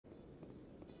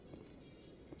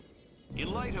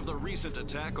In light of the recent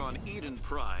attack on Eden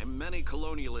Prime, many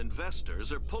colonial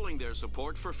investors are pulling their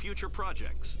support for future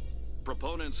projects.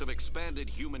 Proponents of expanded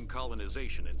human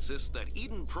colonization insist that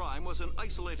Eden Prime was an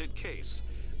isolated case.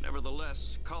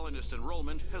 Nevertheless, colonist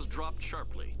enrollment has dropped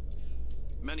sharply.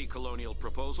 Many colonial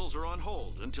proposals are on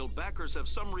hold until backers have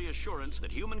some reassurance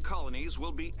that human colonies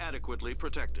will be adequately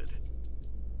protected.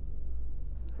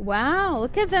 Wow,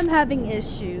 look at them having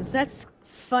issues. That's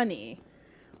funny.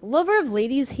 Lover of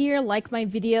ladies here, like my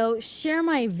video, share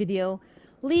my video,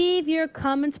 leave your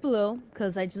comments below,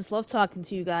 because I just love talking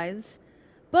to you guys.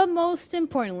 But most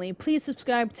importantly, please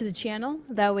subscribe to the channel,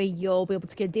 that way you'll be able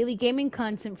to get daily gaming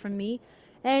content from me,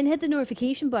 and hit the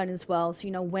notification button as well, so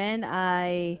you know when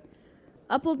I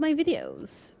upload my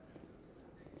videos.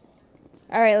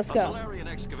 Alright, let's go. A Solarian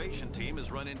excavation team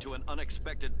has run into an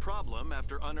unexpected problem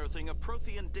after unearthing a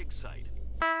Prothean dig site.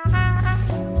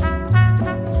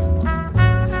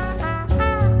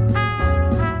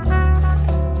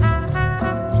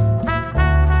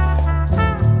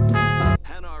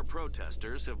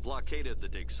 Protesters have blockaded the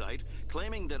dig site,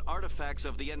 claiming that artifacts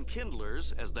of the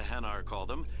Enkindlers, as the Hanar call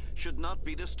them, should not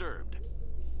be disturbed.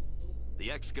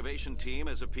 The excavation team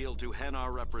has appealed to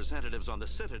Hanar representatives on the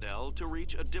Citadel to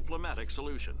reach a diplomatic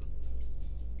solution.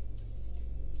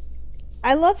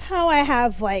 I love how I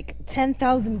have like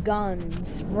 10,000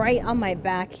 guns right on my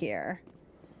back here.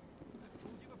 I've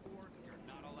told you before, you're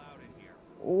not allowed in here.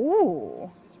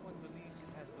 Ooh. This one believes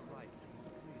it has the right to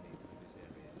move freely through this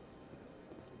area.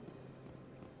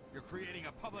 You're creating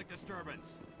a public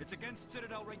disturbance. It's against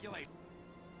Citadel regulation.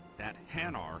 That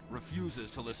Hanar refuses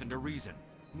to listen to reason.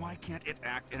 Why can't it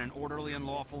act in an orderly and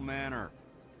lawful manner?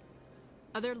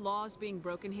 Are there laws being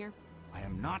broken here? I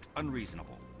am not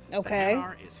unreasonable. Okay. The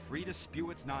Hanar is free to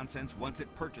spew its nonsense once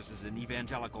it purchases an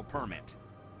evangelical permit.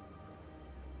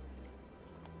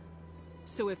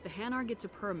 So if the Hanar gets a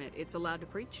permit, it's allowed to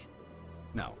preach?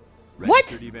 No. What?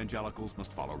 Registered evangelicals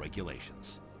must follow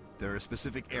regulations. There are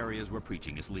specific areas where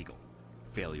preaching is legal.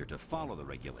 Failure to follow the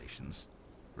regulations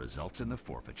results in the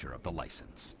forfeiture of the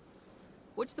license.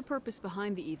 What's the purpose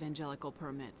behind the evangelical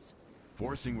permits?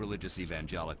 Forcing religious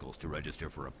evangelicals to register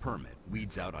for a permit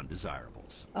weeds out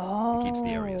undesirables. Oh. It keeps the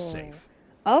area safe.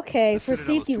 Okay, The for Citadel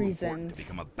safety is too important reasons. to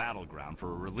become a battleground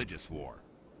for a religious war.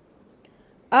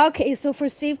 Okay, so for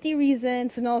safety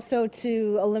reasons and also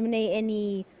to eliminate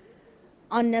any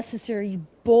unnecessary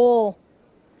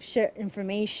bullshit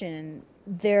information,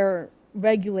 they're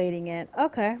regulating it.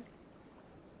 Okay.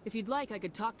 If you'd like, I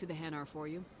could talk to the Hanar for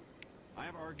you. I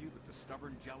have argued with the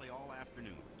stubborn jelly all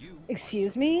afternoon. You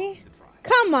Excuse are me? welcome to try.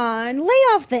 Come on, lay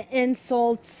off the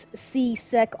insults,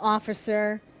 C-Sec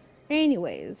officer.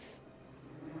 Anyways.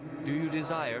 Do you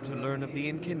desire to learn of the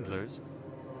Enkindlers?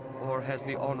 Or has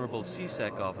the Honorable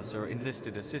CSEC officer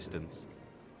enlisted assistance?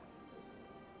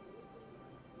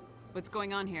 What's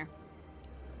going on here?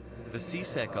 The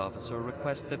CSEC officer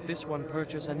requests that this one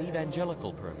purchase an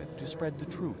evangelical permit to spread the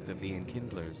truth of the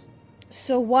Enkindlers.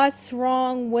 So what's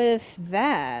wrong with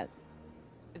that?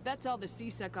 If that's all the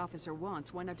CSEC officer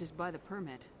wants, why not just buy the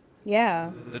permit?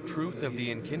 Yeah. The truth of the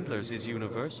Enkindlers is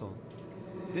universal.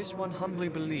 This one humbly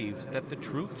believes that the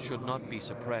truth should not be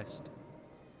suppressed.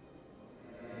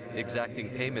 Exacting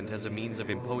payment as a means of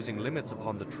imposing limits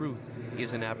upon the truth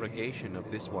is an abrogation of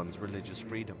this one's religious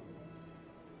freedom.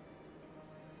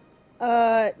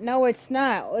 No, it's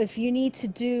not. If you need to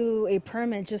do a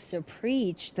permit just to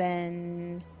preach,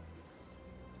 then...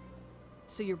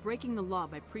 So you're breaking the law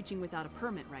by preaching without a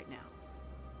permit right now?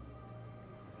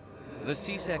 The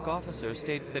CSEC officer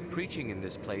states that preaching in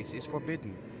this place is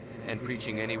forbidden, and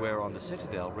preaching anywhere on the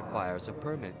Citadel requires a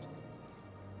permit.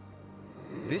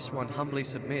 This one humbly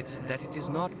submits that it is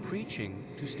not preaching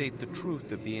to state the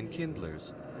truth of the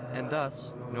Enkindlers, and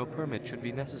thus no permit should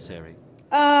be necessary.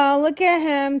 Look at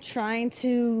him trying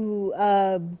to,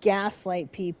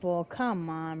 gaslight people. Come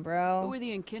on, bro. Who are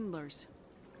the Enkindlers?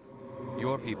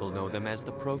 Your people know them as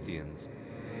the Protheans.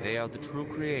 They are the true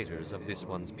creators of this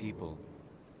one's people.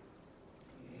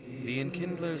 The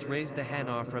Enkindlers raised the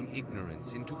Hanar from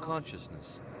ignorance into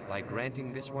consciousness by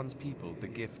granting this one's people the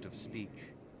gift of speech.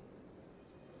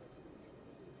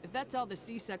 If that's all the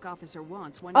CSEC officer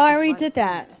wants, why Oh, not I just already buy the did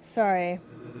that. permit? Sorry.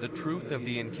 The truth of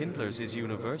the Enkindlers is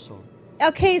universal.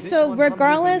 Okay, This so one humbly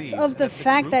regardless believes of the that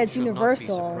fact truth that it's should not be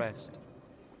universal, suppressed.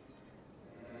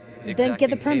 then get the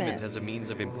Exacting permit. payment as a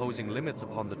means of imposing limits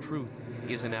upon the truth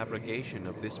is an abrogation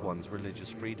of this one's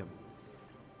religious freedom.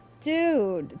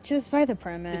 Dude, just buy the The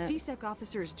permit. CSEC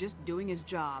officer is just doing his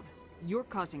job. You're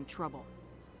causing trouble.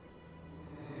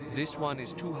 This one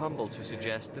is too humble to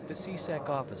suggest that the CSEC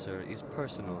officer is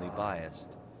personally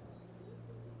biased.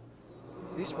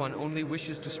 This one only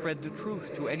wishes to spread the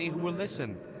truth to any who will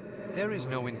listen. There is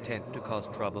no intent to cause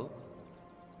trouble.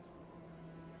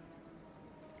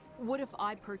 What if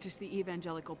I purchase the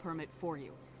evangelical permit for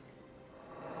you?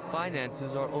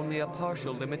 Finances are only a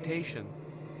partial limitation.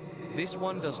 This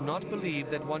one does not believe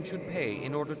that one should pay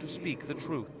in order to speak the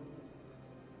truth.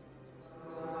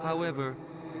 However,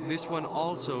 this one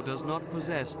also does not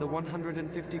possess the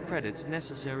 150 credits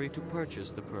necessary to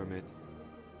purchase the permit.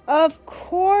 Of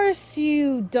course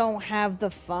you don't have the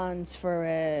funds for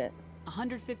it.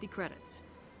 150 credits.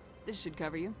 This should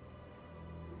cover you.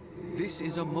 This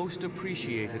is a most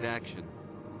appreciated action.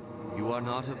 You are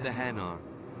not of the Hanar,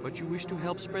 but you wish to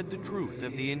help spread the truth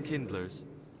of the Enkindlers.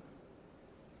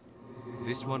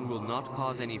 This one will not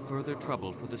cause any further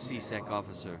trouble for the CSEC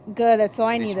officer. Good, that's all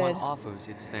I This needed. one offers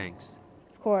its thanks.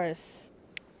 Of course.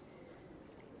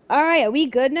 Alright, are we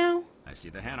good now? I see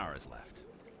the Hanar is left.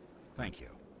 Thank you.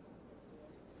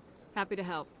 Happy to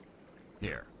help.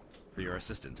 Here, for your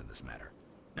assistance in this matter.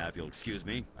 Now, if you'll excuse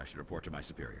me, I should report to my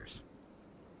superiors.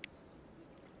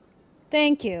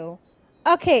 Thank you.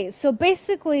 Okay, so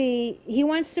basically, he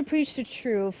wants to preach the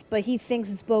truth, but he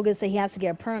thinks it's bogus that he has to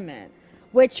get a permit.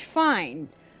 Which, fine.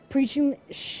 Preaching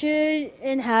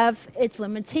shouldn't have its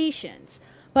limitations.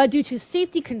 But due to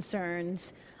safety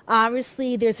concerns,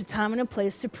 obviously there's a time and a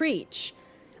place to preach.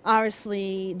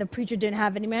 Obviously, the preacher didn't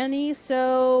have any money,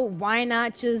 so why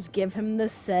not just give him the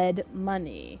said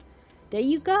money? There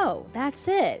you go. That's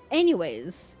it.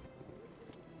 Anyways.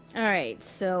 Alright,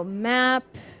 so map.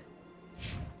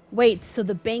 Wait, so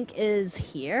the bank is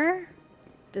here?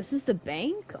 This is the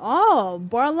bank? Oh,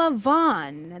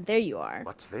 Barlavan. There you are.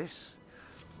 What's this?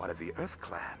 One of the Earth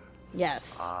Clan.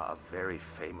 Yes. Ah, a very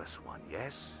famous one,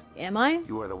 yes? Am I?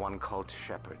 You are the one called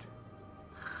Shepherd.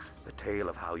 The tale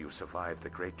of how you survived the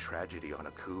great tragedy on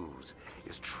Akuz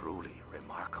is truly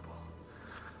remarkable.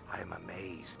 I am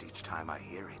amazed each time I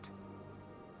hear it.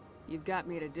 You've got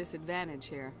me at a disadvantage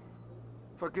here.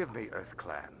 Forgive me, Earth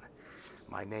Clan.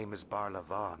 My name is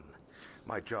Barlavan.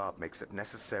 My job makes it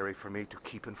necessary for me to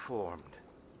keep informed.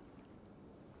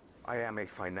 I am a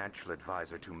financial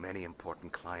advisor to many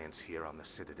important clients here on the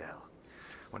Citadel.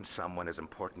 When someone as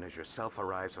important as yourself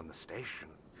arrives on the station,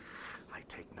 I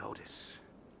take notice.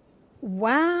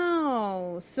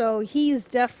 Wow. So he's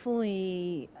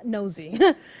definitely nosy.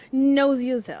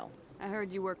 Nosy as hell. I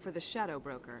heard you work for the Shadow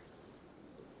Broker.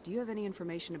 Do you have any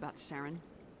information about Saren?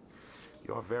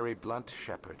 You're very blunt,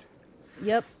 Shepherd.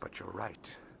 Yep. But you're right.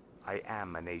 I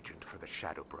am an agent for the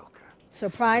Shadow Broker.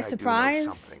 Surprise, And I do know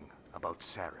surprise. something about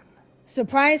Saren.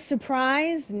 Surprise,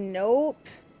 surprise. Nope.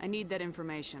 I need that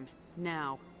information.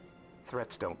 Now.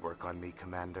 Threats don't work on me,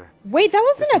 Commander. Wait, that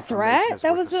wasn't This a threat. information is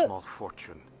That worth was a... small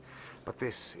fortune. But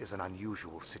this is an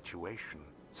unusual situation,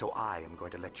 so I am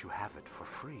going to let you have it for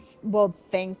free. Well,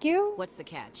 thank you. What's the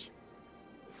catch?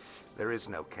 There is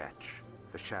no catch.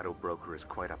 The Shadow Broker is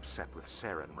quite upset with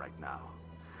Saren right now.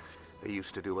 They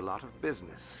used to do a lot of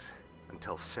business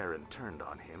until Saren turned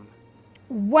on him.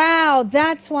 Wow,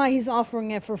 that's why he's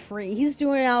offering it for free. He's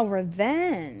doing it out of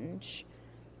revenge.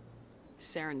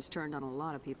 Saren's turned on a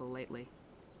lot of people lately.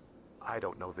 I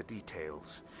don't know the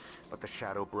details, but the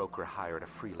Shadow Broker hired a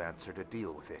freelancer to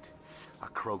deal with it. A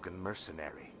Krogan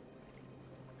mercenary.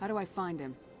 How do I find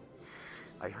him?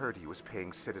 I heard he was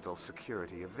paying Citadel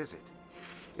security a visit.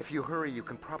 If you hurry, you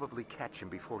can probably catch him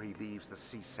before he leaves the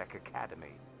CSEC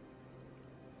Academy.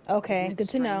 Okay, Isn't it good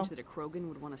to know. strange that a Krogan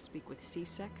would want to speak with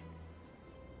CSEC?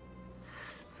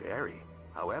 Very.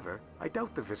 However, I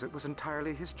doubt the visit was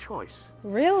entirely his choice.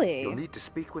 Really? You'll need to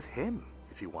speak with him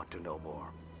if you want to know more.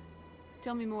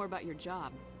 Tell me more about your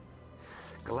job.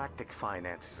 Galactic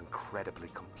finance is incredibly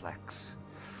complex.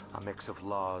 A mix of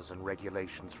laws and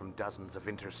regulations from dozens of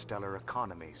interstellar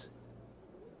economies.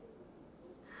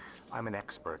 I'm an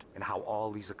expert in how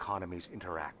all these economies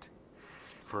interact.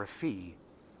 For a fee,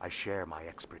 I share my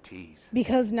expertise.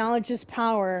 Because knowledge is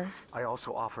power. I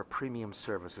also offer premium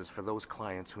services for those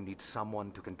clients who need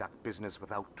someone to conduct business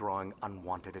without drawing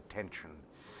unwanted attention.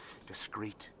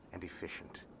 Discreet and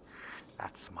efficient.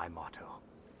 That's my motto.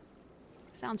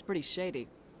 Sounds pretty shady.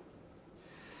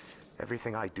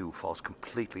 Everything I do falls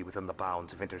completely within the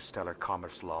bounds of interstellar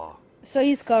commerce law. So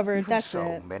he's covered, Even that's so,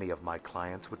 it. many of my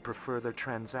clients would prefer their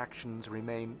transactions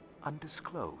remain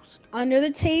undisclosed. Under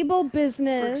the table For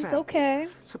business, example, okay.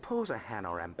 suppose a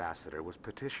Hanar ambassador was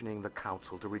petitioning the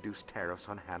council to reduce tariffs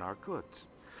on Hanar goods.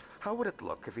 How would it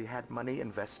look if he had money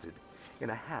invested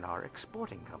in a Hanar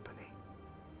exporting company?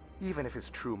 Even if his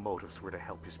true motives were to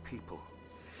help his people,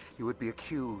 he would be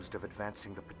accused of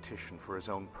advancing the petition for his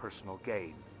own personal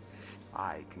gain.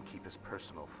 I can keep his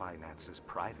personal finances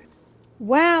private.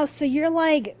 Wow, so you're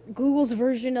like Google's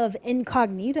version of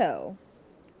incognito.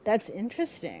 That's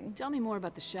interesting. Tell me more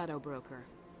about the Shadow Broker.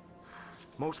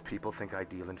 Most people think I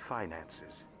deal in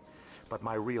finances, but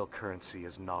my real currency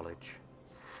is knowledge.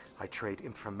 I trade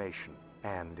information,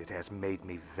 and it has made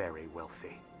me very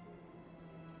wealthy.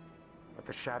 But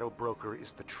the Shadow Broker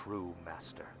is the true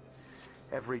master.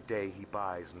 Every day he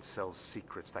buys and sells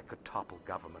secrets that could topple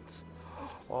governments,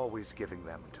 always giving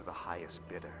them to the highest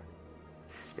bidder.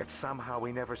 Yet somehow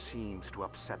he never seems to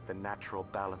upset the natural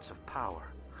balance of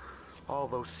power. All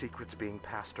those secrets being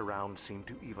passed around seem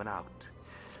to even out.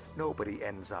 Nobody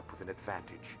ends up with an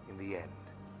advantage in the end.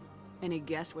 Any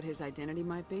guess what his identity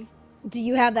might be? Do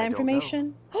you have that I don't know.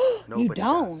 information? You Nobody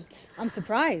don't. does. I'm The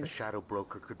surprised. Shadow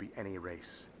Broker could be any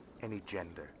race, any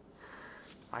gender.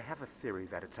 I have a theory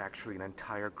that it's actually an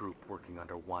entire group working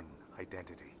under one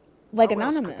identity. Like How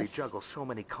else Anonymous. could they juggle so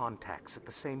many contacts at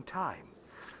the same time?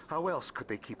 How else could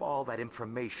they keep all that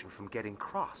information from getting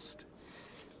crossed?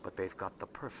 But they've got the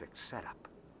perfect setup.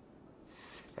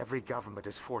 Every government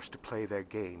is forced to play their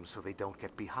game so they don't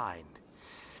get behind.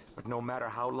 But no matter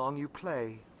how long you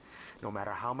play, no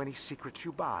matter how many secrets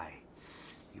you buy,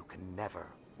 you can never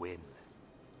win.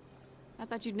 I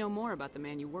thought you'd know more about the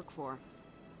man you work for.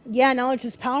 Yeah, knowledge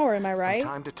is power, am I right? From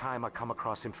time to time I come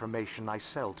across information I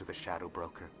sell to the Shadow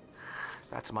Broker.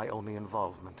 That's my only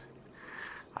involvement.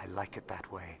 I like it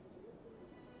that way.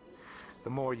 The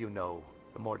more you know,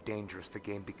 the more dangerous the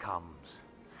game becomes.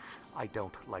 I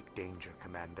don't like danger,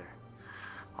 Commander.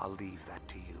 I'll leave that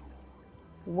to you.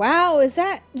 Wow, is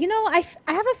that... You know, I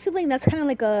have a feeling that's kind of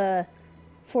like a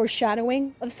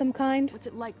foreshadowing of some kind What's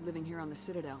it like living here on the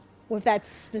Citadel? with that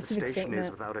The specific station statement.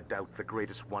 is without a doubt the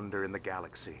greatest wonder in the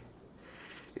galaxy.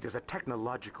 It is a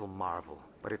technological marvel,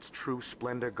 but its true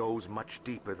splendor goes much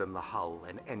deeper than the hull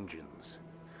and engines.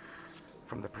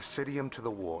 From the Presidium to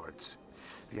the wards,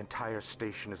 the entire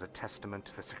station is a testament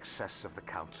to the success of the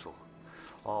Council.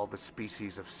 All the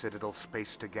species of Citadel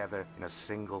spaced together in a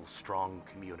single strong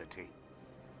community.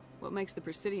 What makes the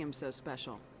Presidium so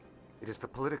special? It is the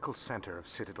political center of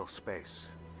Citadel space.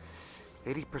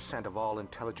 80% of all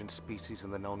intelligent species in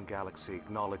the known galaxy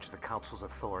acknowledge the Council's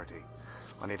authority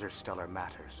on interstellar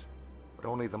matters. But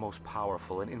only the most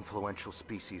powerful and influential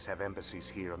species have embassies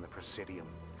here on the Presidium.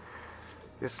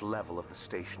 This level of the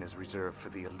station is reserved for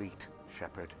the elite,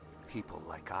 Shepard. People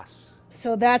like us.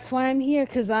 So that's why I'm here,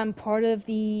 because I'm part of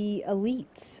the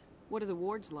elite. What are the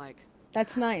wards like?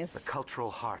 That's nice. The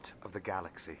cultural heart of the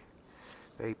galaxy.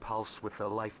 They pulse with the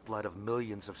lifeblood of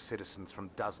millions of citizens from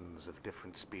dozens of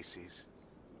different species.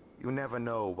 You never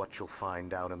know what you'll find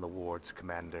down in the wards,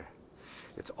 Commander.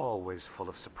 It's always full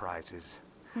of surprises.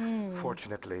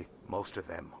 Fortunately, most of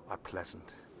them are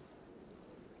pleasant.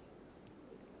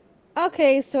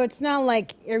 Okay, so it's not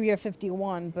like Area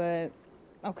 51, but...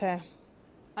 Okay.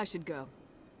 I should go.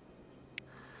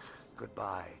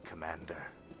 Goodbye, Commander.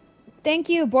 Thank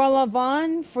you, Borla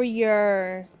Vaughn, for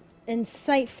your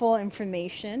insightful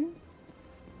information.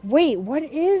 Wait, what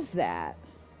is that?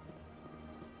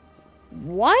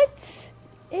 What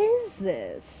is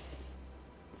this?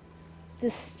 The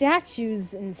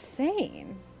statue's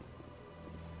insane.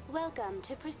 Welcome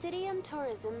to Presidium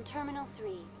Tourism Terminal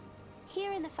 3.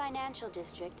 Here in the financial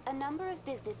district, a number of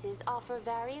businesses offer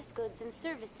various goods and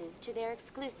services to their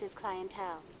exclusive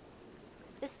clientele.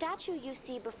 The statue you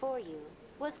see before you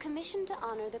was commissioned to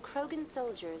honor the Krogan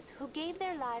soldiers who gave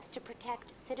their lives to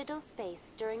protect Citadel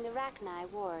space during the Rachni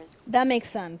Wars. That makes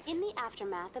sense. In the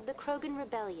aftermath of the Krogan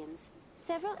rebellions,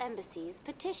 several embassies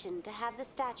petitioned to have the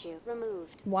statue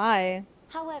removed. Why?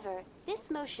 However, this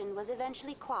motion was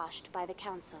eventually quashed by the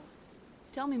Council.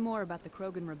 Tell me more about the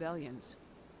Krogan rebellions.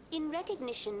 In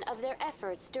recognition of their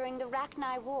efforts during the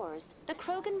Rachni Wars, the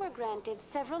Krogan were granted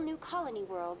several new colony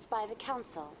worlds by the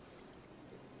Council.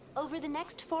 Over the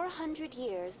next 400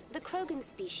 years, the Krogan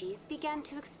species began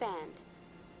to expand.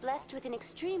 Blessed with an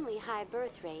extremely high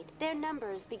birth rate, their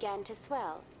numbers began to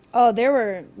swell. Oh, they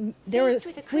were Faced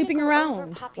with a sleeping critical around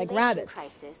like overpopulation rabbits.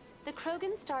 crisis, the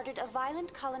Krogan started a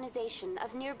violent colonization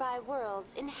of nearby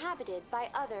worlds inhabited by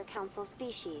other Council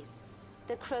species.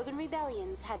 The Krogan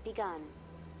rebellions had begun.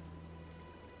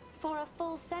 For a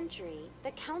full century,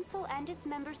 the Council and its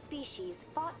member species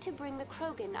fought to bring the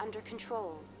Krogan under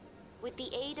control. With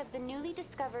the aid of the newly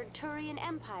discovered Turian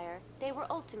Empire, they were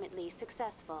ultimately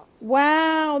successful.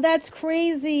 Wow, that's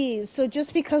crazy. So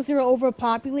just because they were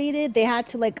overpopulated, they had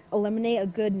to like eliminate a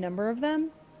good number of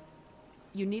them?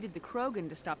 You needed the Krogan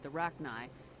to stop the Rachni,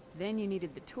 then you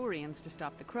needed the Turians to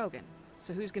stop the Krogan.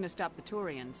 So who's gonna stop the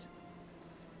Turians?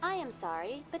 I am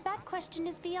sorry, but that question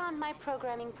is beyond my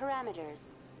programming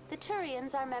parameters. The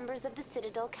Turians are members of the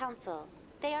Citadel Council.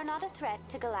 They are not a threat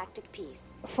to galactic peace.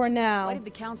 For now. Why did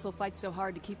the Council fight so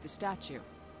hard to keep the statue?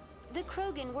 The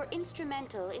Krogan were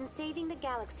instrumental in saving the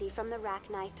galaxy from the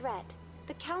Rachni threat.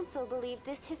 The Council believed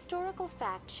this historical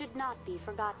fact should not be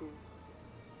forgotten.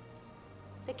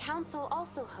 The Council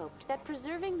also hoped that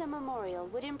preserving the memorial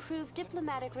would improve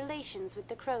diplomatic relations with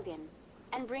the Krogan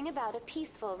and bring about a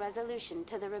peaceful resolution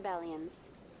to the rebellions.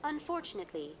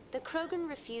 Unfortunately, the Krogan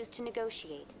refused to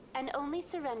negotiate and only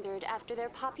surrendered after their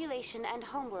population and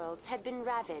homeworlds had been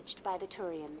ravaged by the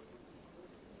Turians.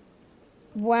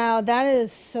 Wow, that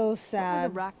is so What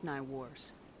sad. were the Rachni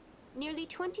Wars? Nearly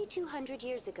 2,200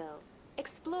 years ago,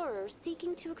 explorers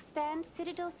seeking to expand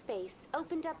Citadel space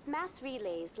opened up mass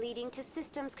relays leading to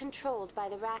systems controlled by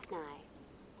the Rachni.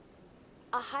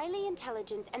 A highly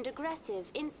intelligent and aggressive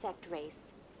insect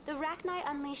race, the Rachni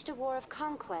unleashed a war of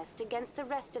conquest against the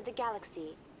rest of the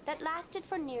galaxy that lasted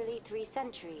for nearly 3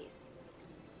 centuries.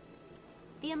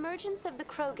 The emergence of the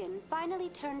Krogan finally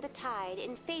turned the tide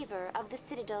in favor of the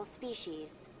Citadel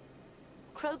species.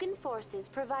 Krogan forces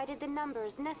provided the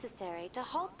numbers necessary to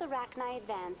halt the Rachni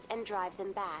advance and drive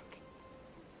them back.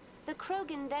 The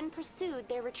Krogan then pursued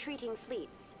their retreating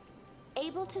fleets.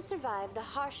 Able to survive the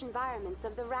harsh environments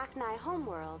of the Rachni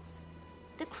homeworlds,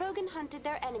 the Krogan hunted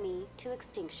their enemy to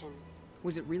extinction.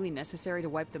 Was it really necessary to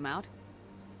wipe them out?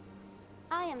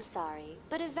 I am sorry,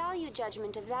 but a value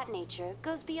judgment of that nature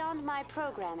goes beyond my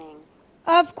programming.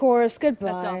 Of course,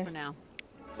 goodbye. That's all for now.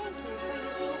 Thank you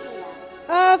for using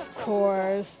Avina. Of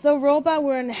course. The robot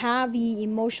wouldn't have the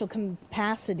emotional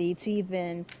capacity to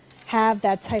even have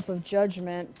that type of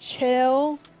judgment.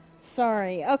 Chill.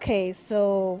 Sorry. Okay,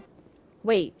 so...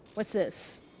 Wait, what's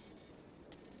this?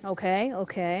 Okay,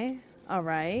 okay.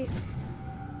 Alright.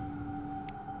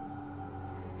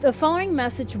 The following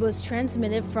message was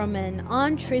transmitted from an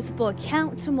untraceable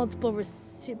account to multiple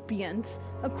recipients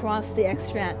across the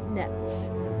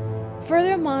extranet.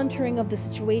 Further monitoring of the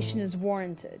situation is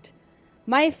warranted.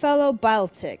 My fellow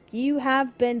Baltic, you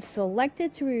have been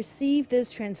selected to receive this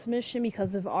transmission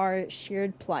because of our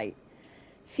shared plight.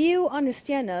 Few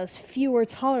understand us, fewer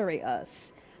tolerate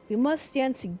us. We must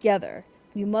stand together.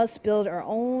 We must build our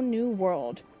own new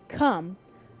world. Come,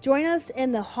 join us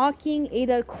in the Hawking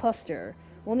Ada cluster.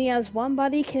 Only as one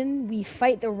body can we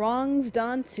fight the wrongs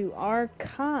done to our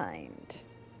kind.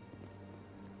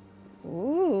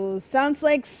 Ooh, sounds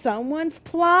like someone's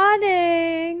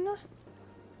plotting.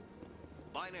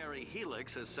 Binary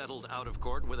Helix has settled out of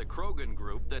court with a Krogan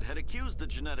group that had accused the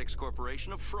Genetics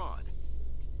Corporation of fraud.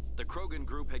 The Krogan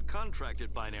group had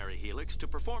contracted Binary Helix to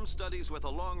perform studies with a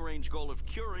long-range goal of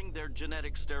curing their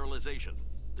genetic sterilization.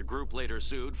 The group later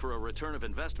sued for a return of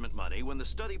investment money when the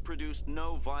study produced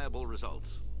no viable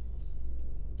results.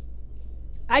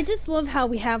 I just love how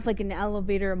we have like an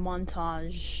elevator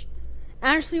montage.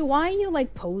 Ashley, why are you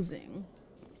like posing?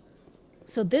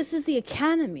 So this is the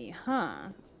academy, huh?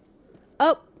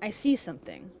 Oh, I see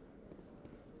something.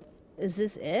 Is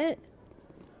this it?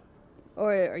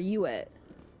 Or are you it?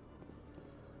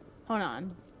 Hold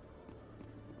on.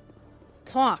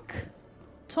 Talk.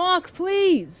 Talk,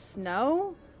 please.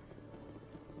 No?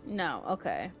 No,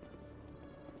 okay.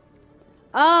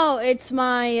 Oh, it's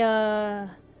my,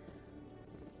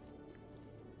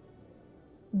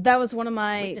 that was one of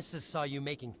my... Witnesses saw you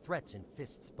making threats in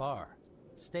Fist's bar.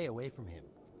 Stay away from him.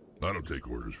 I don't take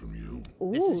orders from you.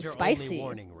 Ooh, This is your spicy. only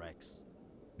warning, Rex.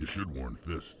 You should warn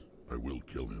Fist. I will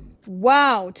kill him.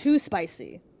 Wow, too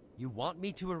spicy. You want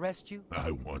me to arrest you?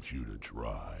 I want you to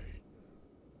try.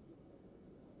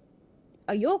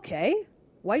 Are you okay?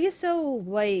 Why are you so,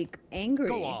 like, angry?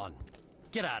 Go on.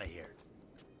 Get out of here.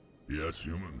 Yes,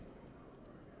 human.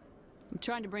 I'm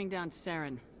trying to bring down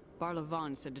Saren.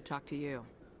 Barlavon said to talk to you.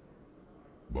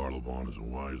 Barlavon is a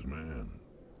wise man.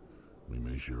 We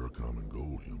may share a common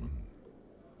goal, human.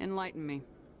 Enlighten me.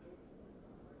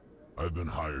 I've been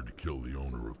hired to kill the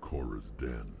owner of Korra's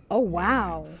den. Oh,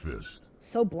 wow. Fist.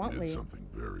 So He bluntly. did something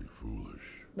very foolish.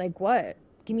 Like what?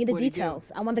 Give me the What'd he do?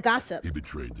 details. I want the gossip. He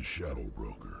betrayed the Shadow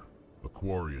Broker. A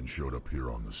Quarian showed up here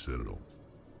on the Citadel.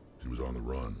 She was on the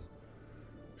run.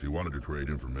 She wanted to trade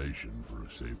information for a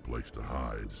safe place to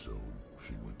hide, so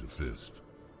she went to Fist.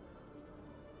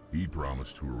 He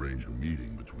promised to arrange a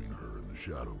meeting between her and the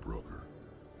Shadow Broker.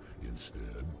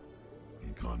 Instead,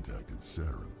 he contacted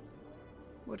Saren.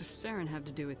 What does Saren have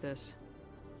to do with this?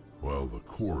 Well, the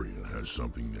Quarian has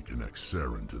something that connects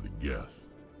Saren to the Geth.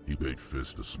 He paid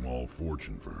Fist a small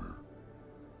fortune for her.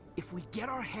 If we get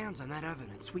our hands on that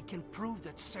evidence, we can prove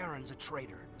that Saren's a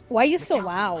traitor. Why are you The so council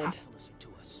will loud? have to listen to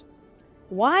us.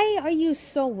 Why are you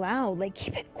so loud? Like,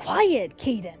 keep it quiet,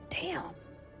 Kaden. Damn.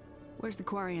 Where's the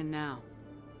Quarian now?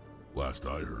 Last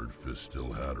I heard, Fist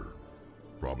still had her.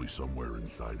 Probably somewhere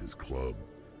inside his club.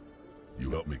 You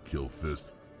help me kill Fist,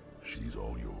 she's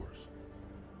all yours.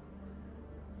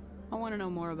 I want to know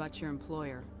more about your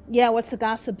employer. Yeah, what's the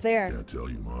gossip there? Can't tell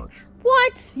you much.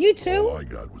 What? You too? All I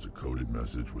got was a coded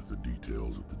message with the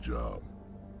details of the job.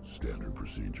 Standard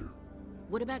procedure.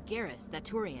 What about Garrus, that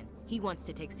Turian? He wants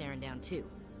to take Saren down too.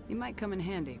 He might come in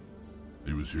handy.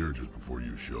 He was here just before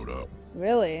you showed up.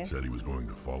 Really? Said he was going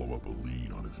to follow up a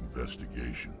lead on his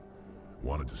investigation.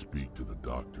 Wanted to speak to the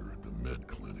doctor at the med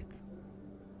clinic.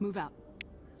 Move out.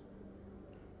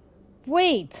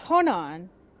 Wait, hold on.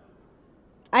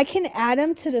 I can add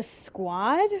him to the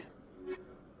squad?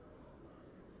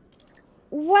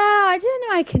 Wow, I didn't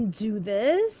know I can do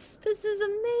this. This is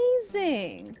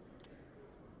amazing.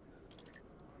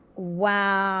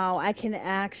 Wow, I can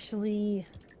actually...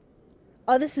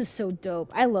 Oh, this is so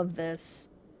dope. I love this.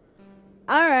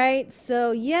 Alright,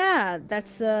 so yeah,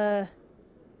 that's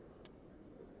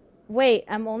Wait,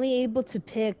 I'm only able to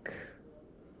pick...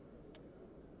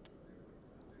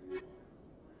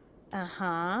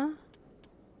 Uh-huh.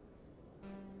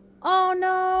 Oh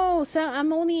no! So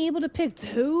I'm only able to pick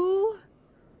 2?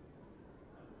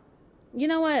 You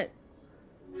know what?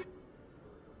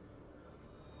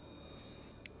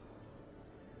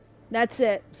 That's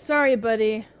it. Sorry,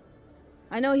 buddy.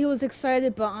 I know he was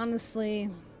excited, but honestly,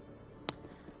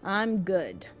 I'm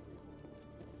good.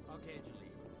 Okay,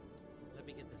 Jaleel. Let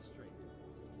me get this straight.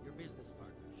 Your business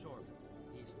partner, Shorb,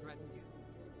 he's threatened you?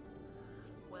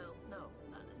 Well, no,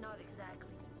 not exactly.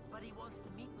 But he wants to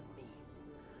meet with me.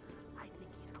 I think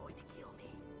he's going to kill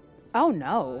me. Oh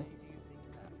no.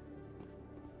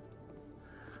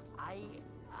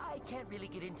 I can't really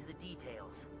get into the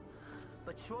details.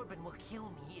 But Shorben will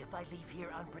kill me if I leave here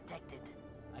unprotected.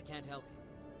 I can't help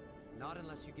you. Not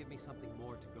unless you give me something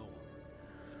more to go on.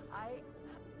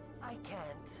 I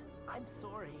can't. I'm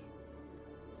sorry.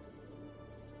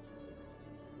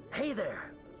 Hey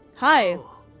there. Hi.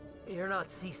 Oh, you're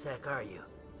not C-Sec, are you?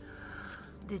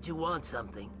 Did you want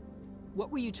something?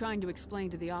 What were you trying to explain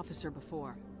to the officer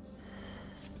before?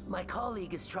 My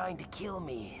colleague is trying to kill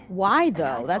me. Why And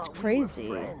though? I That's thought we crazy.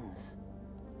 were friends.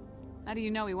 How do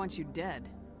you know he wants you dead?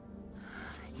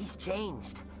 He's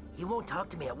changed. He won't talk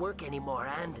to me at work anymore,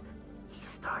 and he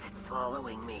started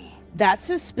following me. That's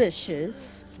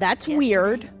suspicious. That's Yesterday,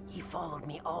 weird. He followed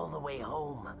me all the way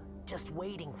home, just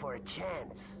waiting for a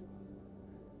chance.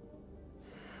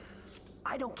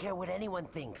 I don't care what anyone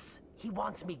thinks. He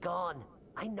wants me gone.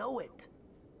 I know it.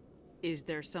 Is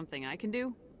there something I can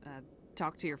do?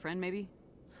 Talk to your friend, maybe?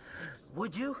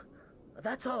 Would you?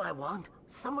 That's all I want.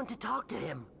 Someone to talk to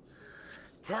him.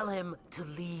 Tell him to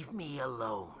leave me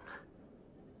alone.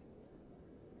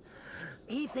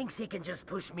 He thinks he can just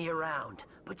push me around,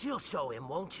 but you'll show him,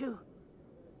 won't you?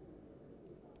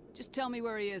 Just tell me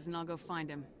where he is and I'll go find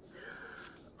him.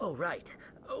 Oh, right.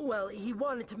 Well, he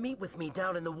wanted to meet with me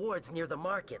down in the wards near the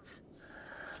markets.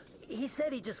 He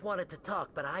said he just wanted to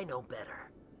talk, but I know better.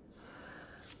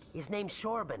 His name's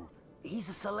Shorben. He's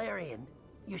a Solarian.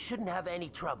 You shouldn't have any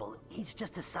trouble. He's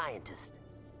just a scientist.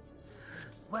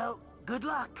 Well, good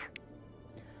luck.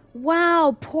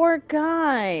 Wow, poor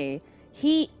guy.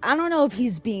 I don't know if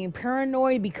he's being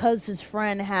paranoid because his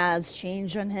friend has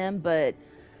changed on him, but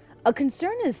a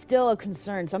concern is still a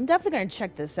concern. So I'm definitely going to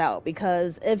check this out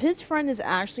because if his friend is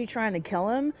actually trying to kill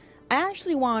him, I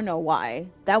actually want to know why.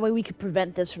 That way we could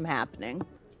prevent this from happening.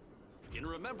 In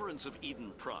remembrance of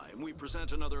Eden Prime, we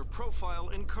present another Profile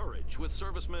in Courage with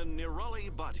serviceman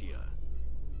Nirali Bhatia.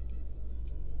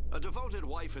 A devoted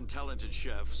wife and talented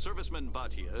chef, serviceman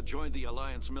Bhatia joined the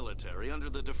Alliance military under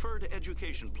the Deferred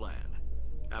Education Plan.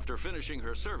 After finishing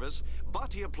her service,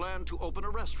 Bhatia planned to open a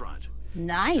restaurant.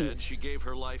 Nice. Instead, she gave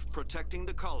her life protecting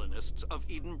the colonists of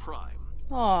Eden Prime.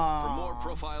 Aww. For more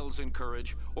profiles in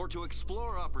Courage, or to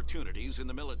explore opportunities in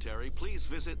the military, please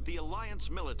visit the Alliance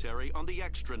Military on the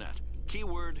extranet.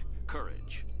 Keyword,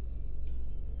 Courage.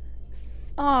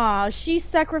 Aw, she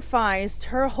sacrificed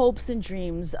her hopes and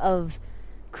dreams of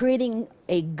creating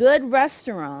a good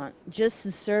restaurant just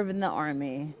to serve in the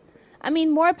army. I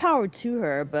mean, more power to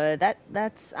her, but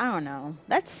that's, I don't know.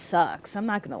 That sucks, I'm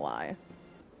not gonna lie.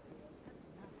 That's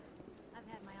enough.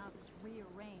 I've had my office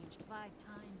rearranged 5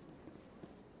 times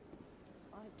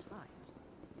now. 5 times?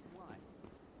 Why?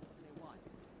 What do they want?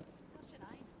 How should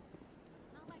I know?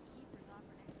 It's not like Keepers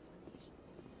offer an explanation.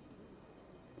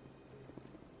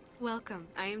 Welcome,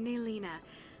 I am Naylina.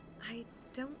 I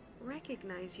don't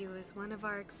recognize you as one of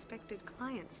our expected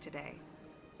clients today.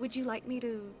 Would you like me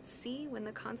to see when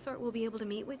the consort will be able to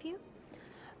meet with you?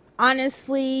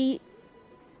 Honestly,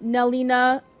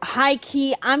 Naylina,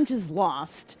 high-key, I'm just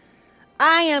lost.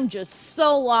 I am just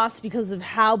so lost because of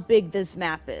how big this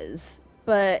map is.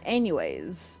 But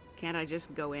anyways. Can't I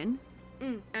just go in?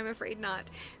 I'm afraid not.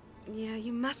 Yeah,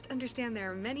 you must understand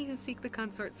there are many who seek the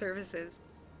consort services.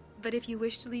 But if you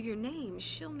wish to leave your name,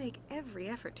 she'll make every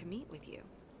effort to meet with you.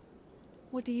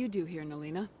 What do you do here,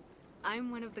 Nelina? I'm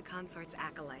one of the consort's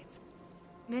acolytes.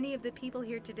 Many of the people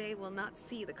here today will not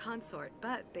see the consort,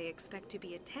 but they expect to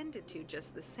be attended to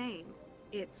just the same.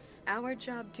 It's our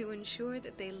job to ensure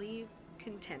that they leave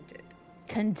contented.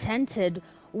 Contented?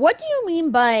 What do you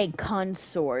mean by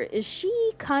consort? Is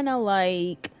she kind of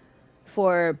like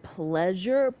for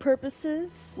pleasure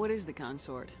purposes? What is the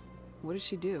consort? What does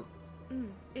she do?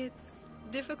 It's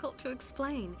difficult to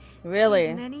explain. Really?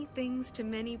 She's many things to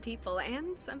many people,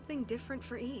 and something different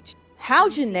for each. How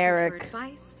Some generic. seek her for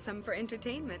advice, some for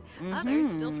entertainment, others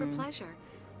still for pleasure.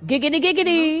 Giggity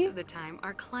giggity! Most of the time,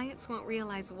 our clients won't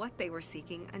realize what they were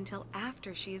seeking until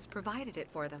after she has provided it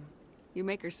for them. You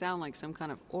make her sound like some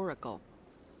kind of oracle.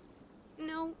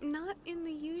 No, not in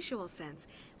the usual sense.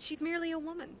 She's merely a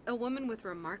woman with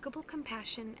remarkable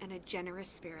compassion and a generous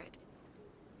spirit.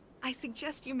 I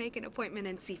suggest you make an appointment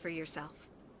and see for yourself.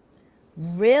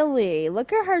 Really?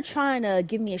 Look at her trying to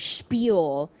give me a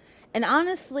spiel. And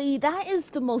honestly, that is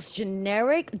the most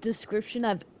generic description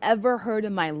I've ever heard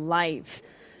in my life.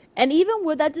 And even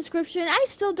with that description, I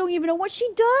still don't even know what she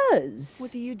does.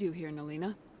 What do you do here,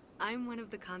 Nelina? I'm one of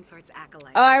the consort's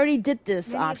acolytes. Oh, I already did this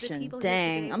Many option. Of the people Dang,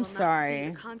 here today I'm will sorry. Not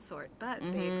see the consort,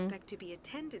 but they expect to be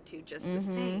attended to just the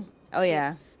same. Oh yeah.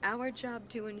 It's our job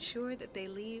to ensure that they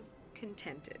leave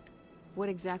contented. What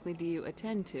exactly do you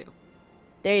attend to?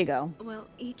 There you go. Well,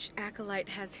 each acolyte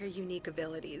has her unique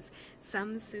abilities.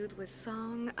 Some soothe with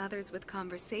song, others with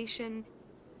conversation.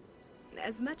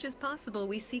 As much as possible,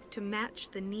 we seek to match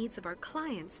the needs of our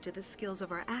clients to the skills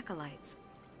of our acolytes.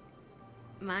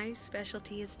 My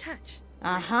specialty is touch.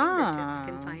 My fingertips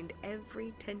can find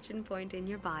every tension point in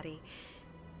your body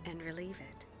and relieve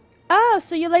it. Oh,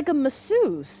 so you're like a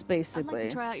masseuse, basically. I'd like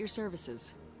to try out your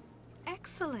services.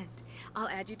 Excellent. I'll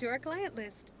add you to our client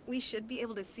list. We should be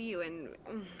able to see you in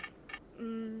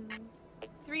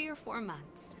 3 or 4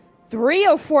 months. 3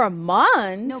 or 4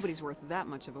 months? Nobody's worth that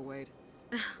much of a wait.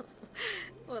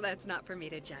 Well, that's not for me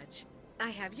to judge. I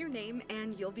have your name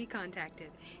and you'll be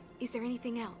contacted. Is there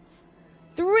anything else?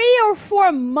 3 or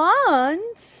 4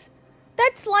 months?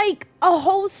 That's like a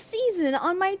whole season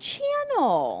on my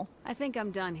channel. I think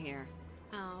I'm done here.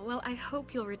 Oh, well, I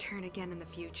hope you'll return again in the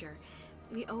future.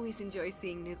 We always enjoy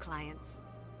seeing new clients.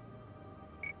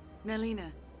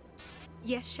 Nelina.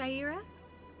 Yes, Shaira?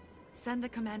 Send the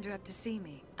commander up to see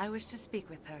me. I wish to speak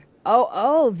with her.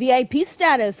 Oh, VIP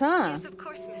status, huh? Yes, of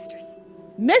course, Mistress.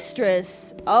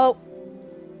 Mistress?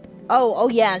 Oh,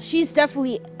 yeah, she's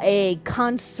definitely a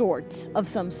consort of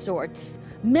some sorts.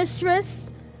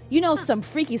 Mistress? You know, some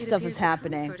freaky stuff is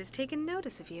happening. The consort has taken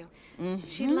notice of you.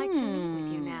 She'd like to meet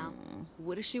with you now.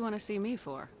 What does she want to see me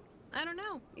for? I don't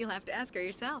know. You'll have to ask her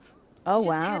yourself. Oh, Just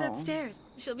wow. head upstairs.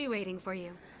 She'll be waiting for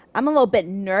you. I'm a little bit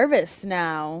nervous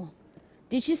now.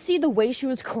 Did you see the way she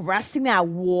was caressing that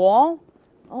wall?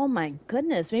 Oh my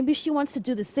goodness, maybe she wants to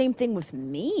do the same thing with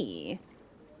me.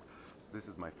 This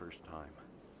is my first time.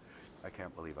 I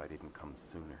can't believe I didn't come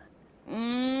sooner.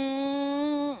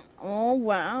 Oh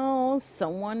wow,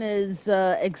 someone is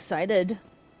excited.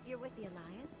 You're with the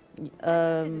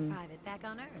Alliance? Is a private back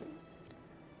on Earth.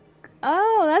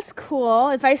 Oh, that's cool.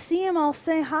 If I see him, I'll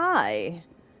say hi.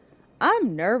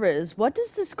 I'm nervous. What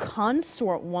does this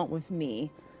consort want with me?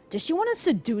 Does she want to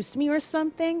seduce me or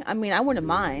something? I mean, I wouldn't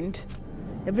mind.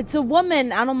 If it's a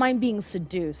woman, I don't mind being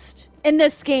seduced. In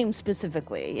this game,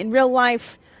 specifically. In real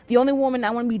life, the only woman I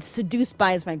want to be seduced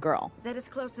by is my girl. That is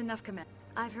close enough, Commander.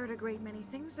 I've heard a great many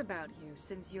things about you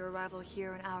since your arrival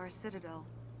here in our citadel.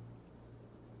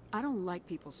 I don't like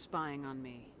people spying on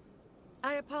me.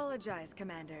 I apologize,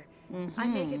 Commander. I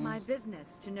make it my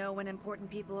business to know when important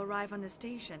people arrive on the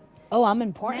station. Oh, I'm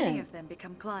important. Many of them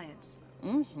become clients.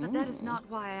 But that is not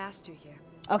why I asked you here.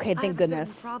 Okay, thank goodness. I have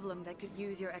a certain problem that could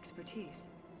use your expertise.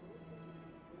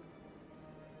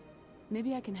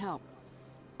 Maybe I can help.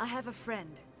 I have a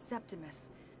friend,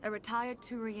 Septimus, a retired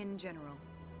Turian general.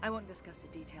 I won't discuss the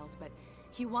details, but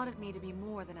he wanted me to be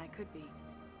more than I could be.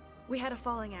 We had a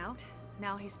falling out.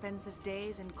 Now he spends his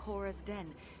days in Korra's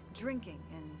den, drinking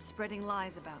and spreading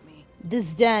lies about me.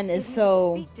 This den is if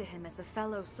so... If you speak to him as a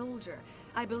fellow soldier,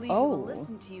 I believe he will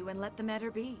listen to you and let the matter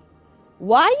be.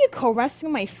 Why are you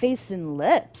caressing my face and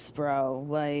lips, bro?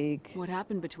 Like... What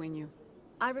happened between you?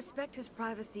 I respect his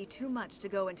privacy too much to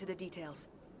go into the details.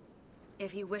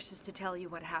 If he wishes to tell you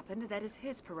what happened, that is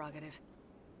his prerogative.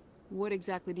 What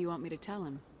exactly do you want me to tell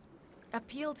him?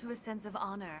 Appeal to his sense of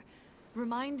honor.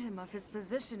 Remind him of his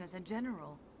position as a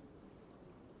general.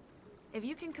 If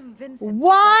you can convince him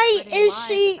Why to stop spreading is lies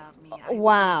she... about me, I will be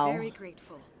Wow. very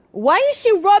grateful. Why is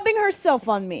she rubbing herself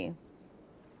on me?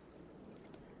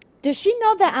 Does she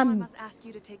know that Now I I'm... must ask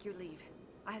you to take your leave.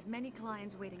 I have many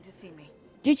clients waiting to see me.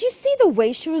 Did you see the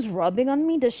way she was rubbing on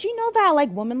me? Does she know that I like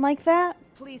women like that?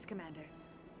 Please, Commander.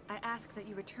 I ask that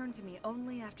you return to me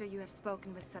only after you have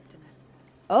spoken with Septimus.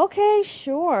 Okay,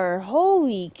 sure.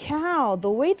 Holy cow. The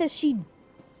way that she...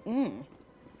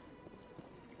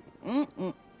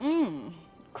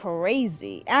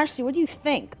 Crazy. Ashley, what do you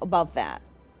think about that?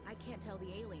 I can't tell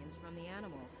the aliens from the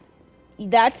animals.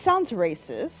 That sounds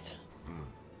racist.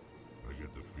 I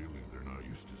get the feeling they're not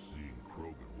used to seeing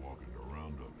Krogan walking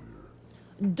around up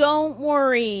here. Don't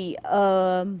worry,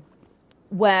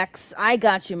 Wex. I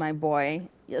got you, my boy.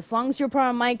 As long as you're part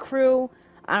of my crew,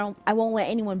 I won't let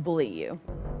anyone bully you.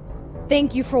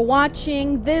 Thank you for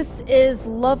watching. This is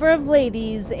Lover of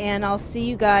Ladies, and I'll see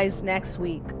you guys next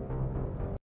week.